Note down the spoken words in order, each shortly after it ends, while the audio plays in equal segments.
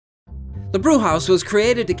The Brew House was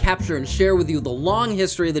created to capture and share with you the long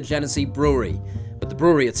history of the Genesee Brewery, but the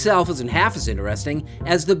brewery itself isn't half as interesting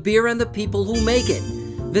as the beer and the people who make it.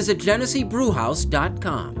 Visit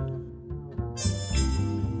GeneseeBrewHouse.com.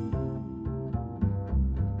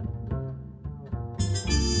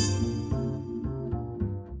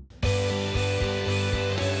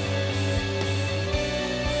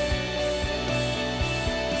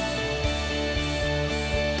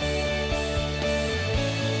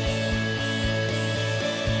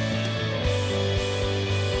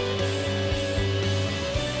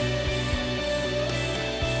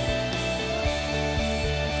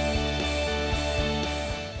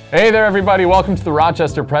 Hey there, everybody. Welcome to the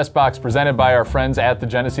Rochester Press Box presented by our friends at the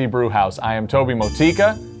Genesee Brew House. I am Toby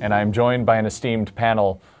Motyka, and I am joined by an esteemed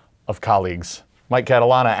panel of colleagues. Mike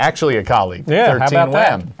Catalana, actually a colleague. Yeah, 13 how about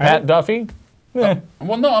WHAM. that? Pat Duffy. Well,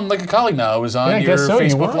 no, I'm like a colleague now. I was on your so.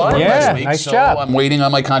 Facebook Live Yeah, last week, nice so job. I'm waiting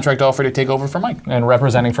on my contract offer to take over for Mike. And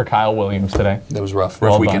representing for Kyle Williams today. That was rough.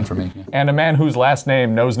 Well Rough weekend done. for me. Yeah. And a man whose last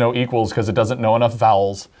name knows no equals because it doesn't know enough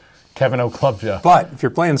vowels, Kevin Oklobzija. But if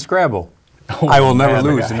you're playing Scrabble, I will never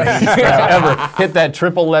lose. Ever hit that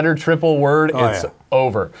triple letter, triple word, it's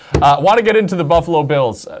over. Want to get into the Buffalo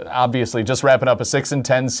Bills. Obviously, just wrapping up a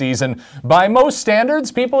 6-10 season. By most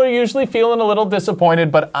standards, people are usually feeling a little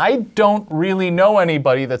disappointed, but I don't really know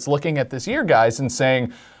anybody that's looking at this year, guys, and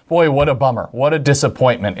saying, boy, what a bummer, what a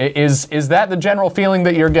disappointment. Is that the general feeling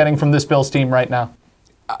that you're getting from this Bills team right now?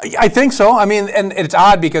 I think so. I mean, and it's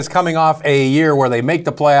odd because coming off a year where they make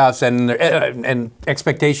the playoffs and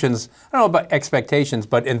expectations, I don't know about expectations,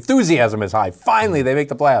 but enthusiasm is high. Finally, they make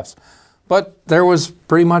the playoffs. But there was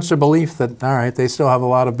pretty much a belief that, all right, they still have a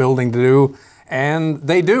lot of building to do, and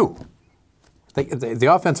they do. The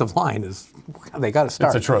offensive line is, they got to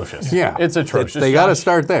start. It's atrocious. Yeah. It's atrocious. They got to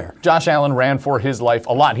start there. Josh Allen ran for his life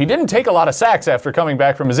a lot. He didn't take a lot of sacks after coming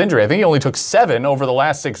back from his injury. I think he only took 7 over the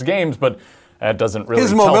last 6 games, but that doesn't really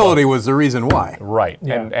His mobility was the reason why. Right.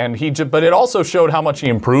 Yeah. But it also showed how much he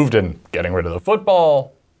improved in getting rid of the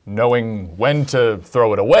football, knowing when to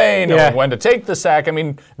throw it away, knowing when to take the sack. I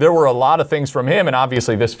mean, there were a lot of things from him, and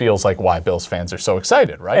obviously this feels like why Bills fans are so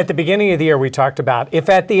excited, right? At the beginning of the year, we talked about if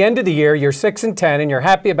at the end of the year you're 6-10 and you're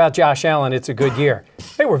happy about Josh Allen, it's a good year.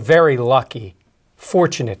 They were very lucky,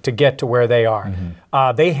 fortunate to get to where they are.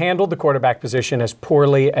 Mm-hmm. They handled the quarterback position as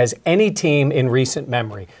poorly as any team in recent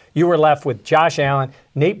memory. You were left with Josh Allen,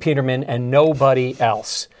 Nate Peterman, and nobody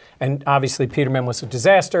else. And obviously Peterman was a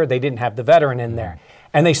disaster. They didn't have the veteran in there.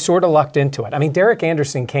 And they sort of lucked into it. I mean, Derek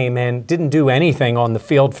Anderson came in, didn't do anything on the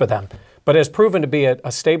field for them, but has proven to be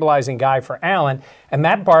a stabilizing guy for Allen. And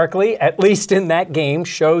Matt Barkley, at least in that game,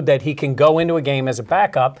 showed that he can go into a game as a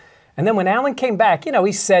backup. And then when Allen came back,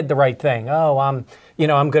 he said the right thing. Oh, I'm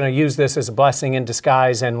going to use this as a blessing in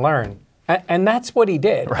disguise and learn. And that's what he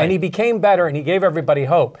did. Right. And he became better, and he gave everybody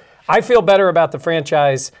hope. I feel better about the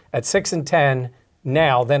franchise at 6-10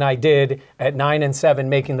 now than I did at 9-7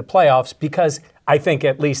 making the playoffs because I think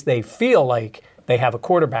at least they feel like they have a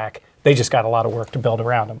quarterback. They just got a lot of work to build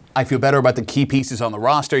around him. I feel better about the key pieces on the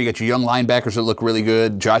roster. You got your young linebackers that look really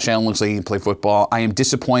good. Josh Allen looks like he can play football. I am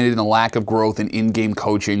disappointed in the lack of growth and in-game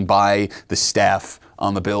coaching by the staff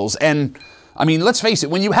on the Bills. And I mean, let's face it,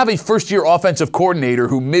 when you have a first-year offensive coordinator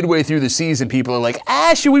who midway through the season, people are like,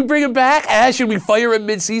 should we bring him back? Should we fire him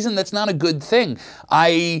mid-season? That's not a good thing.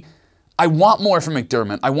 I want more from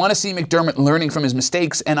McDermott. I want to see McDermott learning from his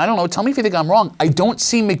mistakes. And I don't know, tell me if you think I'm wrong. I don't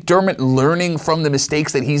see McDermott learning from the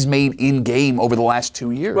mistakes that he's made in-game over the last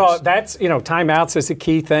 2 years. Well, that's, timeouts is a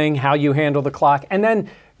key thing, how you handle the clock. And then,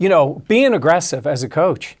 being aggressive as a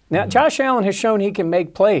coach. Now, Josh Allen has shown he can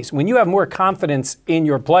make plays. When you have more confidence in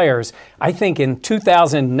your players, I think in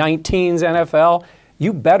 2019's NFL,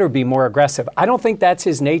 you better be more aggressive. I don't think that's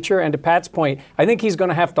his nature, and to Pat's point, I think he's going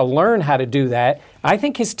to have to learn how to do that. I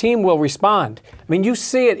think his team will respond. I mean, you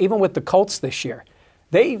see it even with the Colts this year.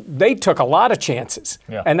 They took a lot of chances,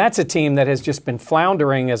 and that's a team that has just been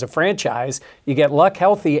floundering as a franchise. You get Luck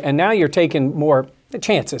healthy, and now you're taking more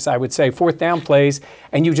chances, I would say, 4th down plays,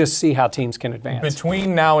 and you just see how teams can advance.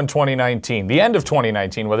 Between now and 2019, the end of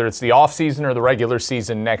 2019, whether it's the offseason or the regular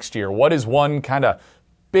season next year, what is one kind of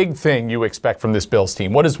big thing you expect from this Bills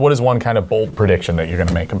team? What is one kind of bold prediction that you're going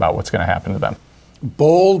to make about what's going to happen to them?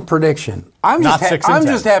 Bold prediction. I'm Not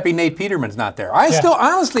just happy Nate Peterman's not there.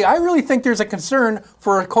 Honestly, I really think there's a concern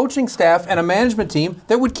for a coaching staff and a management team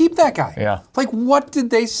that would keep that guy. Yeah. Like, what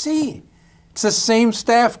did they see? It's the same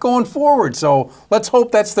staff going forward. So let's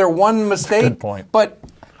hope that's their one mistake. Good point. But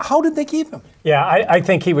how did they keep him? Yeah, I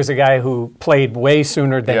think he was a guy who played way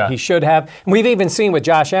sooner than he should have. And we've even seen with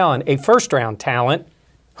Josh Allen, a first-round talent,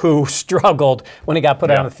 who struggled when he got put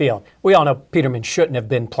out on the field. We all know Peterman shouldn't have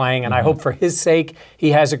been playing, and I hope for his sake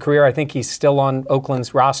he has a career. I think he's still on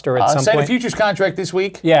Oakland's roster at some Signed point. a futures contract this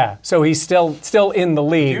week. Yeah, so he's still in the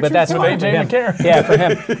league, but that's fine for him. McCarron. Yeah, for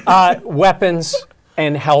him. Weapons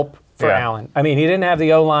and help for Allen. I mean, he didn't have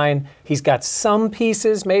the O-line. He's got some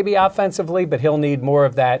pieces, maybe offensively, but he'll need more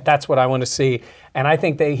of that. That's what I want to see. And I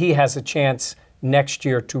think that he has a chance next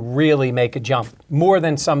year to really make a jump, more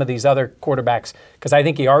than some of these other quarterbacks, because I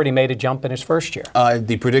think he already made a jump in his first year.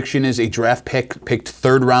 The prediction is a draft pick picked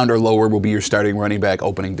third round or lower will be your starting running back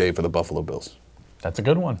opening day for the Buffalo Bills. That's a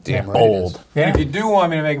good one. Damn right Bold. And if you do want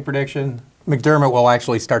me to make a prediction, McDermott will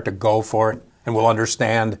actually start to go for it and will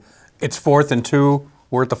understand it's 4th and 2.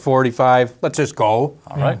 We're at the 45. Let's just go.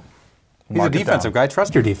 All right. He's a defensive guy.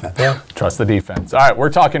 Trust your defense. Yeah. Trust the defense. All right, we're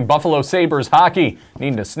talking Buffalo Sabres hockey.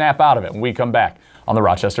 Needing to snap out of it when we come back on the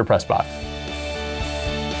Rochester Press Box.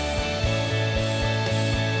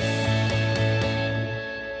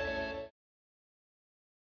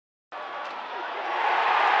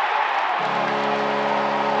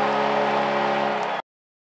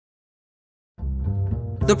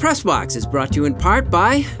 The Press Box is brought to you in part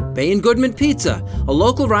by Bay & Goodman Pizza, a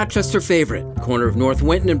local Rochester favorite. Corner of North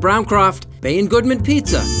Winton and Browncroft, Bay & Goodman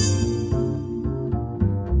Pizza.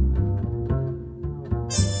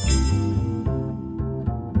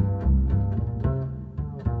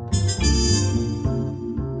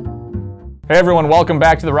 Hey everyone, welcome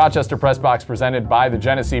back to the Rochester Press Box presented by the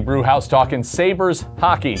Genesee Brew House, talking Sabres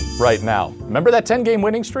hockey right now. Remember that 10-game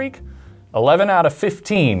winning streak? 11 out of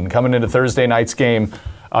 15 coming into Thursday night's game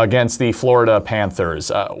against the Florida Panthers.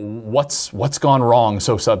 What's gone wrong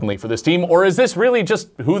so suddenly for this team, or is this really just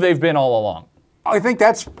who they've been all along? I think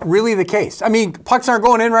that's really the case. I mean, pucks aren't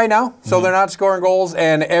going in right now, so they're not scoring goals,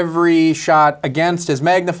 and every shot against is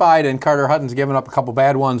magnified, and Carter Hutton's given up a couple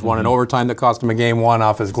bad ones, one in overtime that cost him a game, one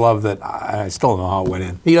off his glove that I still don't know how it went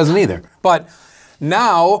in. He doesn't either. But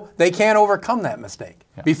now they can't overcome that mistake.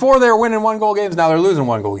 Yeah. Before they were winning 1-goal games, now they're losing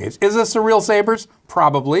 1-goal games. Is this the real Sabres?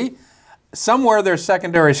 Probably. Somewhere there's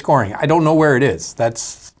secondary scoring. I don't know where it is.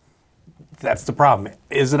 That's the problem.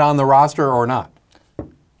 Is it on the roster or not?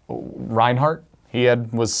 Reinhart, he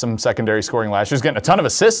was some secondary scoring last year. He's getting a ton of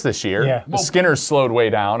assists this year. Yeah. Well, Skinner's slowed way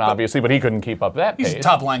down, obviously, but he couldn't keep up that pace. He's a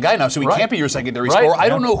top-line guy now, so he can't be your secondary scorer. I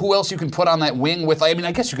don't know who else you can put on that wing with. I mean,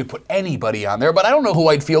 I guess you could put anybody on there, but I don't know who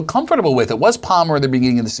I'd feel comfortable with. It was Palmer at the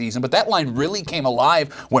beginning of the season, but that line really came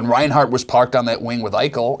alive when Reinhart was parked on that wing with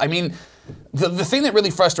Eichel. I mean, the thing that really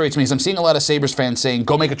frustrates me is I'm seeing a lot of Sabres fans saying,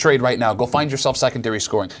 go make a trade right now, go find yourself secondary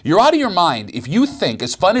scoring. You're out of your mind if you think,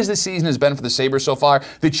 as fun as this season has been for the Sabres so far,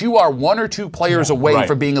 that you are 1 or 2 players away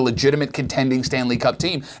from being a legitimate contending Stanley Cup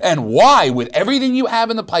team. And why, with everything you have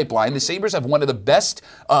in the pipeline, the Sabres have one of the best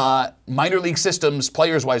minor league systems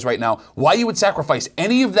players-wise right now, why you would sacrifice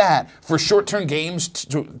any of that for short-term gains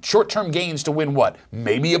to win what?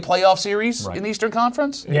 Maybe a playoff series in the Eastern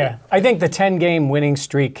Conference? Yeah, I think the 10-game winning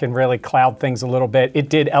streak can really cloud things a little bit. It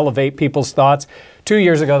did elevate people's thoughts. 2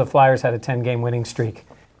 years ago, the Flyers had a 10-game winning streak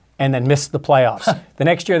and then missed the playoffs. The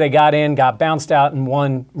next year they got in, got bounced out in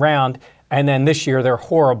one round, and then this year they're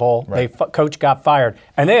horrible. Coach got fired.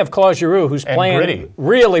 And they have Claude Giroux, who's playing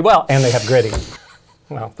really well, and they have Gritty.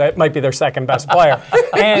 Well, that might be their second best player.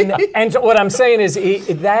 and what I'm saying is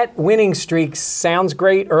that winning streak sounds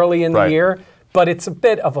great early in the year, but it's a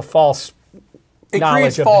bit of a false It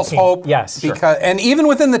creates false hope. Yes. And even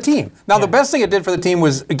within the team. Now, the best thing it did for the team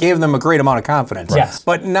was it gave them a great amount of confidence. Yes.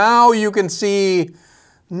 But now you can see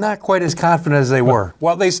not quite as confident as they were.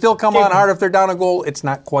 Well, they still come on hard if they're down a goal. It's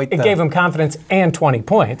not quite It gave them confidence and 20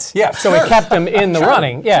 points. Yeah, So it kept them in the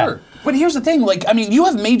running. Yeah. Sure. But here's the thing, you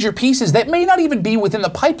have major pieces that may not even be within the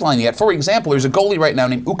pipeline yet. For example, there's a goalie right now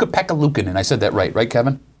named Ukko-Pekka Luukkonen. I said that right,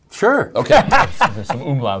 Kevin? Sure. Okay. There's some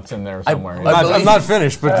umlauts in there somewhere. I'm not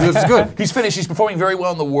finished, but this is good. He's finished. He's performing very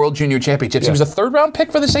well in the World Junior Championships. He was a third-round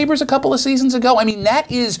pick for the Sabres a couple of seasons ago. I mean,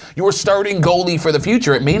 that is your starting goalie for the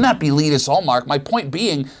future. It may not be Linus Ullmark. My point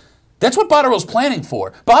being, that's what Botterill's planning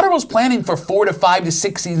for. Botterill's planning for 4 to 5 to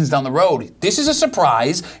 6 seasons down the road. This is a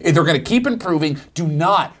surprise. If they're going to keep improving, do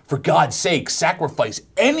not, for God's sake, sacrifice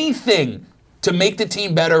anything to make the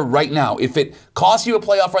team better right now. If it costs you a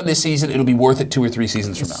playoff run this season, it'll be worth it 2 or 3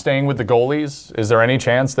 seasons from now. Staying with the goalies, is there any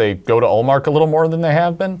chance they go to Ullmark a little more than they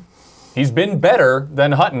have been? He's been better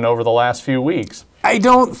than Hutton over the last few weeks. I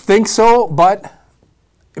don't think so, but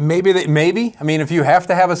maybe. I mean, if you have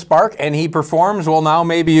to have a spark and he performs, well, now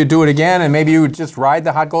maybe you do it again, and maybe you just ride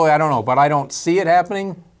the hot goalie. I don't know, but I don't see it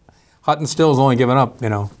happening. Hutton still is only giving up,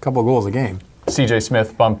 a couple of goals a game. CJ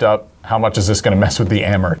Smith bumped up. How much is this going to mess with the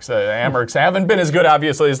Amherst? Amherst haven't been as good,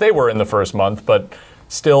 obviously, as they were in the first month, but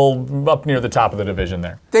still up near the top of the division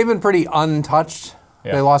there. They've been pretty untouched.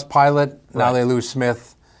 Yeah. They lost Pilot, now they lose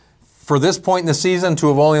Smith. For this point in the season, to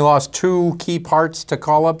have only lost 2 key parts to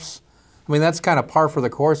call-ups, I mean, that's kind of par for the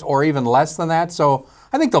course, or even less than that. So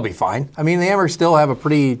I think they'll be fine. I mean, the Amherst still have a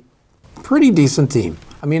pretty decent team.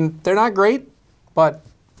 I mean, they're not great, but,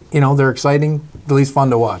 they're exciting, at least fun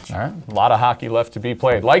to watch. All right, a lot of hockey left to be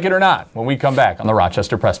played. Like it or not, when we come back on the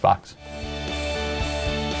Rochester Press Box.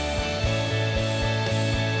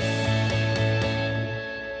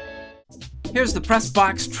 Here's the Press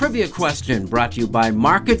Box trivia question brought to you by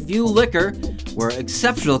Market View Liquor, where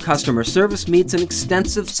exceptional customer service meets an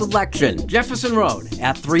extensive selection. Jefferson Road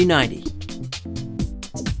at 390.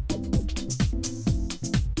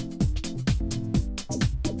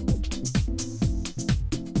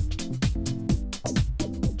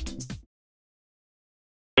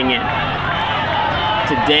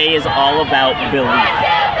 Today is all about belief.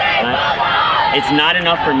 Right? It's not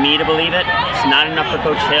enough for me to believe it. It's not enough for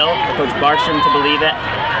Coach Hill or Coach Barstrom to believe it.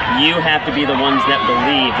 You have to be the ones that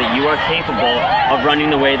believe that you are capable of running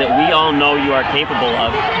the way that we all know you are capable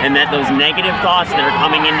of, and that those negative thoughts that are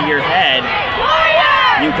coming into your head,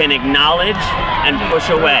 you can acknowledge and push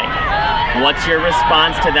away. What's your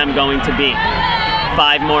response to them going to be?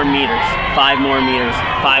 5 more meters, 5 more meters,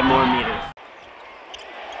 5 more meters.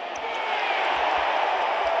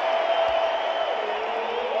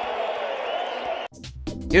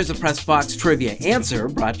 Here's the Press Box trivia answer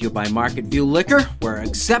brought to you by Market View Liquor, where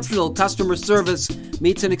exceptional customer service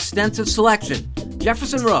meets an extensive selection.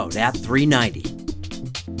 Jefferson Road at 390.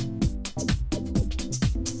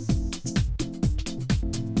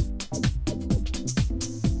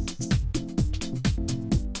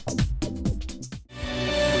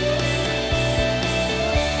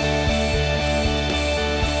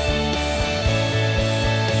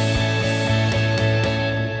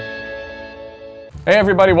 Hey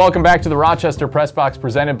everybody, welcome back to the Rochester Press Box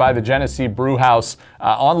presented by the Genesee Brew House.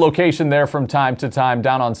 On location there from time to time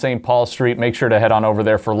down on St. Paul Street. Make sure to head on over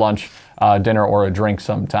there for lunch, dinner, or a drink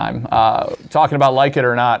sometime. Talking about like it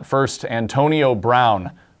or not, first, Antonio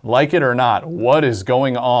Brown. Like it or not, what is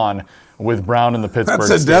going on with Brown and the Pittsburgh Steelers?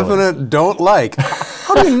 That's a definite don't like.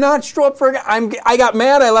 How do you not show up for I got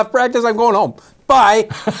mad, I left practice, I'm going home. Bye.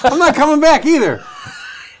 I'm not coming back either.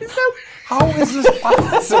 How is this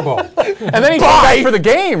possible? And then he came back for the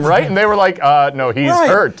game, right? And they were like, no, he's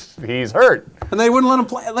hurt. He's hurt. And they wouldn't let him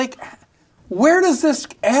play. Like, where does this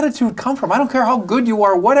attitude come from? I don't care how good you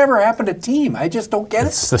are, whatever happened to team. I just don't get it.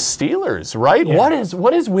 It's the Steelers, right? Yeah.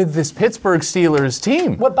 What is with this Pittsburgh Steelers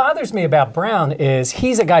team? What bothers me about Brown is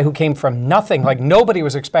he's a guy who came from nothing. Like, nobody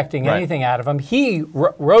was expecting anything out of him. He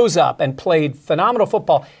rose up and played phenomenal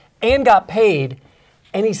football and got paid,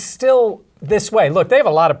 and he's still this way. Look, they have a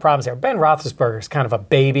lot of problems there. Ben Roethlisberger is kind of a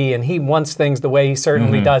baby, and he wants things the way he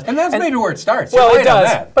certainly does. And that's maybe where it starts. Well, it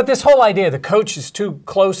does. But this whole idea, the coach is too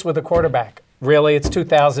close with the quarterback. Really, it's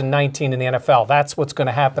 2019 in the NFL. That's what's going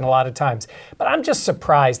to happen a lot of times. But I'm just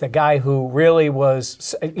surprised the guy who really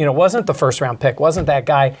was, wasn't the first-round pick, wasn't that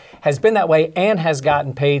guy, has been that way and has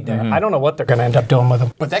gotten paid there. I don't know what they're going to end up doing with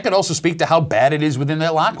him. But that could also speak to how bad it is within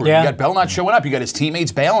that locker room. Yeah. You got Bell not showing up. You got his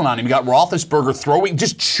teammates bailing on him. You got Roethlisberger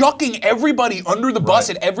just chucking everybody under the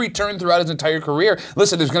bus at every turn throughout his entire career.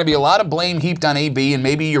 Listen, there's going to be a lot of blame heaped on AB, and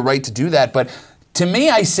maybe you're right to do that, but to me,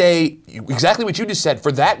 I say exactly what you just said.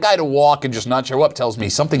 For that guy to walk and just not show up tells me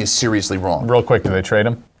something is seriously wrong. Real quick, do they trade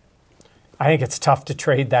him? I think it's tough to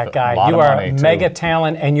trade that guy. You are a mega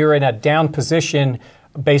talent, and you're in a down position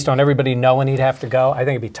based on everybody knowing he'd have to go. I think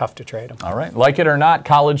it'd be tough to trade him. All right. Like it or not,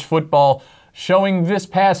 college football showing this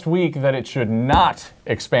past week that it should not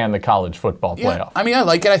expand the college football playoff. I mean, I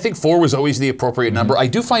like it. I think 4 was always the appropriate number. I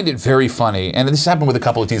do find it very funny, and this happened with a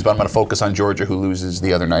couple of teams, but I'm going to focus on Georgia, who loses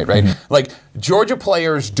the other night, right? Like, Georgia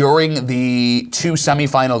players during the 2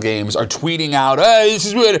 semifinal games are tweeting out, hey, this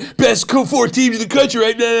is what best 4 teams in the country,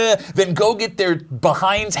 right? Then go get their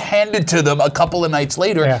behinds handed to them a couple of nights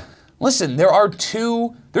later. Yeah. Listen,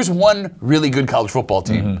 there's one really good college football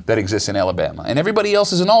team that exists in Alabama, and everybody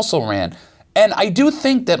else is an also-ran. And I do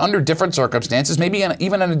think that under different circumstances, maybe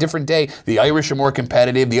even on a different day, the Irish are more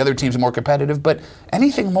competitive, the other teams are more competitive, but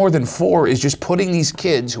anything more than 4 is just putting these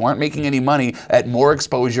kids who aren't making any money at more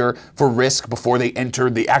exposure for risk before they enter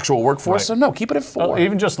the actual workforce. So no, keep it at 4. Well,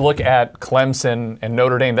 even just look at Clemson and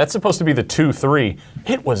Notre Dame. That's supposed to be the 2-3.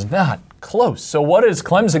 It was not close. So what is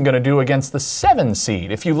Clemson going to do against the 7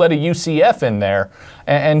 seed if you let a UCF in there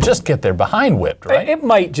and just get their behind whipped, right? It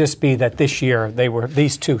might just be that this year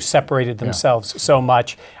these two separated themselves so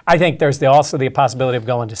much. I think there's also the possibility of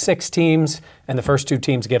going to 6 teams and the first 2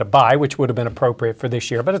 teams get a bye, which would have been appropriate for this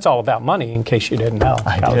year. But it's all about money, in case you didn't know.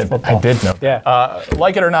 I did know. Yeah.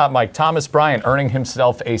 Like it or not, Mike, Thomas Bryant earning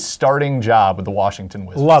himself a starting job with the Washington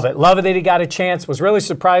Wizards. Love it. Love it that he got a chance. Was really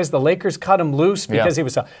surprised the Lakers cut him loose because he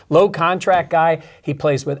was a low contract guy. He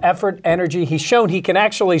plays with effort, energy. He's shown he can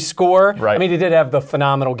actually score. Right. I mean, he did have the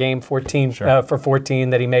phenomenal game 14 for 14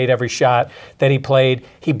 that he made every shot that he played.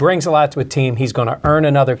 He brings a lot to a team. He's going to earn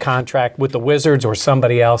another contract with the Wizards or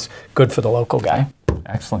somebody else. Good for the local guy.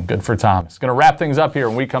 Excellent. Good for Thomas. Going to wrap things up here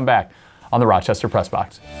when we come back on the Rochester Press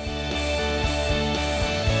Box.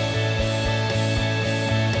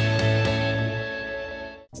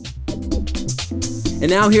 And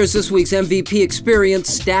now here's this week's MVP Experience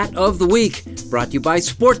Stat of the Week, brought to you by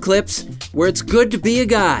Sport Clips, where it's good to be a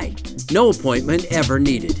guy. No appointment ever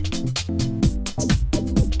needed.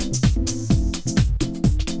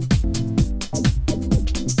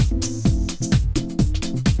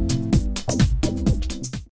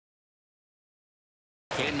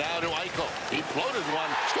 Came down to Eichel. He floated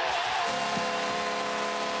one. Score!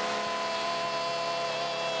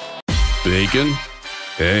 Bacon,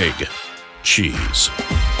 egg, cheese.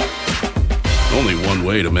 Only one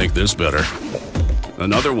way to make this better.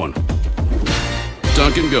 Another one.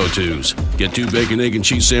 Dunkin' Go-Tos. Get 2 bacon, egg, and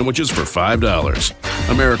cheese sandwiches for $5.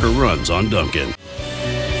 America runs on Dunkin'.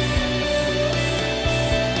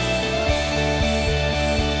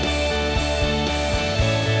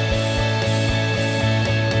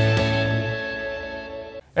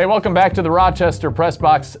 Hey, welcome back to the Rochester Press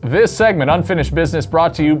Box. This segment, Unfinished Business,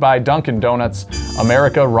 brought to you by Dunkin' Donuts.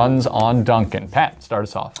 America runs on Dunkin'. Pat, start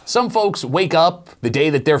us off. Some folks wake up the day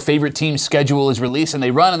that their favorite team's schedule is released and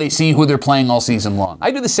they run and they see who they're playing all season long. I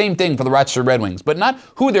do the same thing for the Rochester Red Wings, but not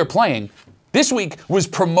who they're playing. This week was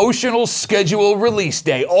promotional schedule release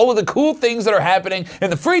day. All of the cool things that are happening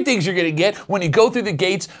and the free things you're going to get when you go through the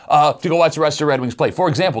gates to go watch the Rochester Red Wings play. For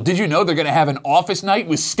example, did you know they're going to have an office night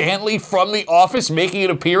with Stanley from The Office making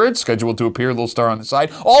an appearance? Scheduled to appear, little star on the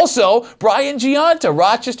side. Also, Brian Giunta,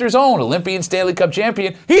 Rochester's own Olympian Stanley Cup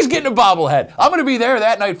champion. He's getting a bobblehead. I'm going to be there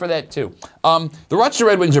that night for that too. The Rochester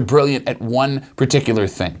Red Wings are brilliant at one particular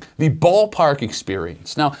thing, the ballpark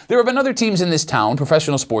experience. Now, there have been other teams in this town,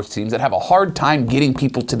 professional sports teams, that have a hard time getting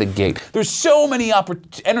people to the gate. There's so many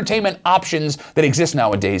entertainment options that exist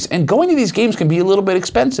nowadays, and going to these games can be a little bit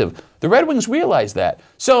expensive. The Red Wings realize that.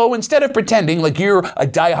 So instead of pretending like you're a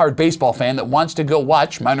diehard baseball fan that wants to go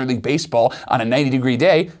watch minor league baseball on a 90-degree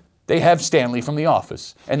day, they have Stanley from The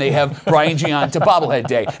Office, and they have Brian Giunta bobblehead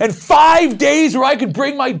day, and 5 days where I could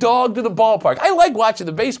bring my dog to the ballpark. I like watching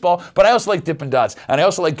the baseball, but I also like Dippin' Dots, and I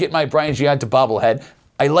also like getting my Brian Giunta bobblehead.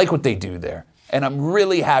 I like what they do there, and I'm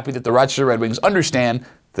really happy that the Rochester Red Wings understand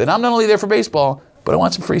that I'm not only there for baseball, but I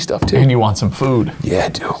want some free stuff too. And you want some food. Yeah, I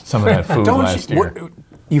do. Some of that food last year.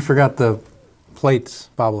 You forgot the plates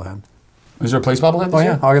bobblehead. Is there a place bobblehead this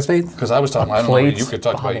year? August 8th. Because I was talking, I don't know, you could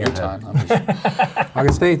talk about your time.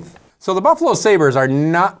 August 8th. So the Buffalo Sabres are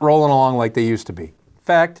not rolling along like they used to be. In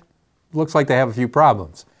fact, looks like they have a few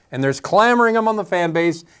problems. And there's clamoring among the fan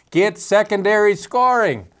base, get secondary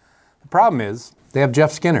scoring. The problem is they have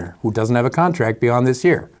Jeff Skinner, who doesn't have a contract beyond this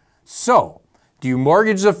year. So, do you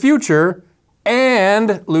mortgage the future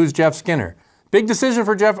and lose Jeff Skinner? Big decision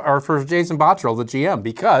for Jason Botterill, the GM,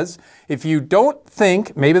 because if you don't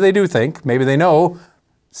think, maybe they do think, maybe they know,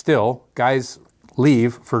 still, guys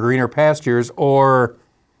leave for greener pastures or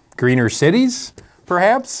greener cities,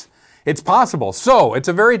 perhaps? It's possible. So it's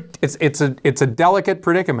a delicate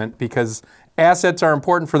predicament because assets are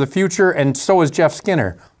important for the future, and so is Jeff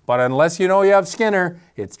Skinner. But unless you know you have Skinner,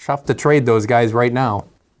 it's tough to trade those guys right now.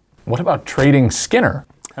 What about trading Skinner?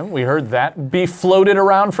 Haven't we heard that be floated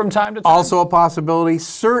around from time to time? Also a possibility.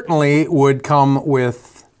 Certainly would come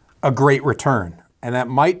with a great return, and that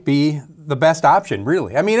might be the best option,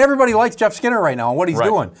 really. I mean, everybody likes Jeff Skinner right now and what he's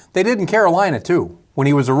doing. They did in Carolina, too, when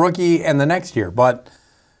he was a rookie and the next year. But,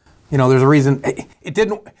 you know, there's a reason. It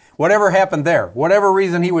didn't, whatever happened there, whatever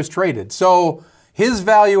reason he was traded. So his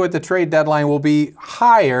value at the trade deadline will be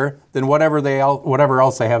higher than whatever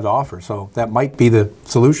else they have to offer. So that might be the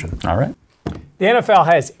solution. All right. The NFL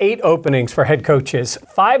has 8 openings for head coaches.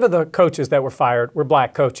 5 of the coaches that were fired were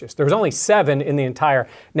black coaches. There was only 7 in the entire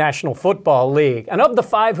National Football League. And of the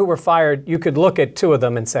 5 who were fired, you could look at 2 of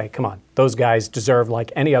them and say, come on, those guys deserve,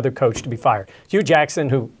 like any other coach, to be fired. Hugh Jackson,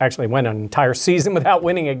 who actually went an entire season without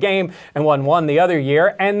winning a game and won one the other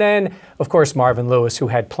year. And then, of course, Marvin Lewis, who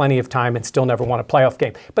had plenty of time and still never won a playoff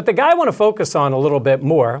game. But the guy I want to focus on a little bit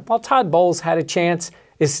more, while Todd Bowles had a chance,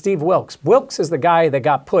 is Steve Wilks. Wilks is the guy that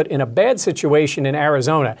got put in a bad situation in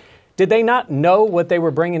Arizona. Did they not know what they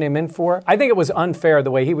were bringing him in for? I think it was unfair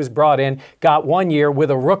the way he was brought in, got 1 year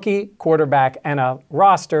with a rookie quarterback and a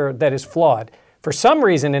roster that is flawed. For some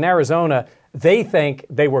reason in Arizona, they think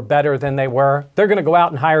they were better than they were. They're going to go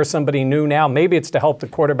out and hire somebody new now. Maybe it's to help the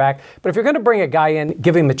quarterback. But if you're going to bring a guy in,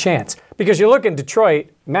 give him a chance. Because you look in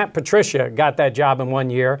Detroit, Matt Patricia got that job in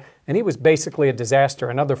 1 year, and he was basically a disaster,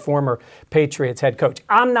 another former Patriots head coach.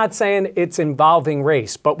 I'm not saying it's involving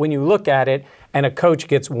race, but when you look at it and a coach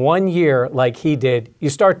gets 1 year like he did, you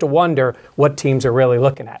start to wonder what teams are really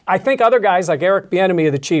looking at. I think other guys like Eric Bieniemy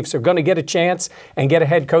of the Chiefs are going to get a chance and get a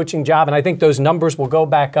head coaching job, and I think those numbers will go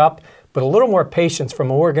back up. But a little more patience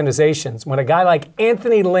from organizations when a guy like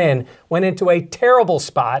Anthony Lynn went into a terrible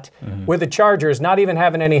spot with the Chargers, not even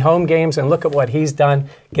having any home games, and look at what he's done.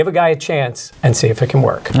 Give a guy a chance and see if it can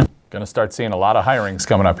work. Going to start seeing a lot of hirings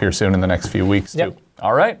coming up here soon in the next few weeks, too. Yep.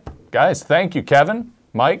 All right, guys, thank you, Kevin,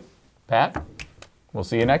 Mike, Pat. We'll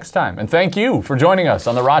see you next time. And thank you for joining us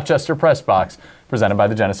on the Rochester Press Box, presented by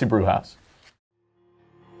the Genesee Brew House.